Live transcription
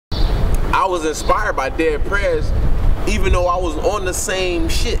I was inspired by Dead Prez, even though I was on the same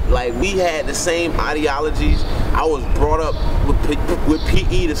shit. Like, we had the same ideologies. I was brought up with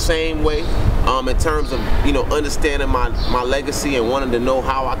PE the same way, in terms of, you know, understanding my legacy and wanting to know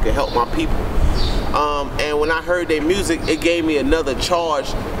how I could help my people. And when I heard their music, it gave me another charge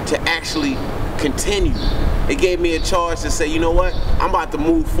to actually continue. It gave me a charge to say, you know what, I'm about to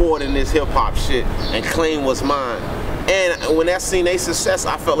move forward in this hip hop shit and claim what's mine. And when I seen their success,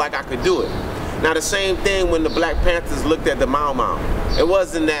 I felt like I could do it. Now the same thing when the Black Panthers looked at the Mau Mau. It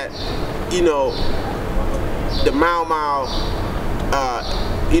wasn't that, you know, the Mau Mau,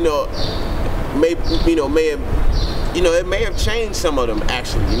 you know, it may have changed some of them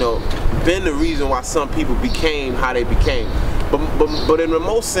actually, you know, been the reason why some people became how they became. But in the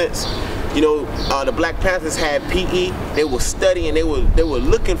most sense, you know, the Black Panthers had PE. They were studying. They were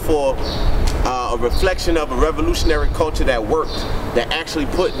looking for a reflection of a revolutionary culture that worked, that actually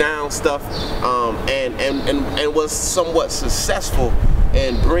put down stuff, and was somewhat successful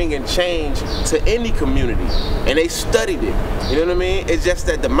in bringing change to any community. And they studied it. You know what I mean? It's just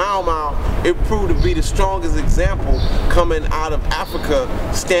that the Mau Mau, it proved to be the strongest example coming out of Africa,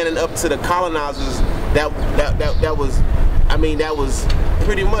 standing up to the colonizers. That was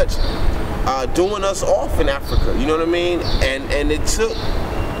pretty much doing us off in Africa. You know what I mean? And it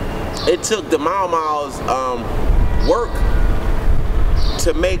took the Mau Mau's work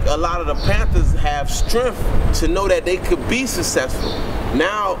to make a lot of the Panthers have strength to know that they could be successful.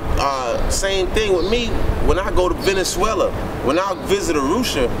 Now, same thing with me. When I go to Venezuela, when I visit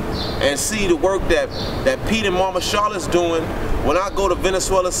Arusha and see the work that Pete and Mama Charlotte's doing, when I go to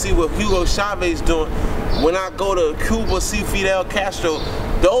Venezuela, see what Hugo Chavez doing, when I go to Cuba, see Fidel Castro,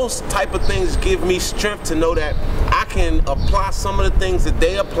 those type of things give me strength to know that I can apply some of the things that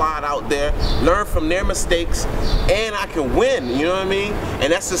they applied out there, learn from their mistakes, and I can win, you know what I mean?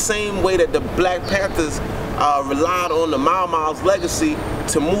 And that's the same way that the Black Panthers relied on the Mau Mau's legacy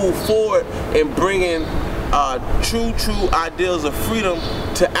to move forward in bringing true ideals of freedom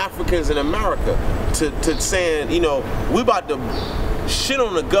to Africans in America, to saying, you know, we about to shit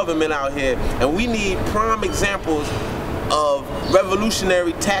on the government out here, and we need prime examples of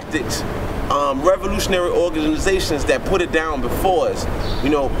revolutionary tactics, revolutionary organizations that put it down before us. You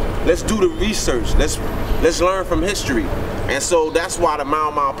know, let's do the research, let's learn from history. And so that's why the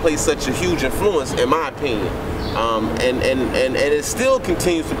Mau Mau plays such a huge influence, in my opinion. And it still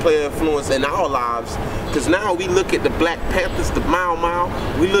continues to play an influence in our lives, because now we look at the Black Panthers, the Mau Mau,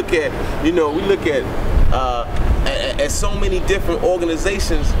 we look at, you know, at so many different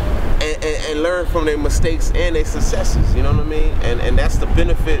organizations and learn from their mistakes and their successes, you know what I mean? And that's the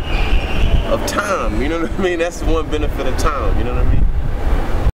benefit of time, you know what I mean? That's one benefit of time, you know what I mean?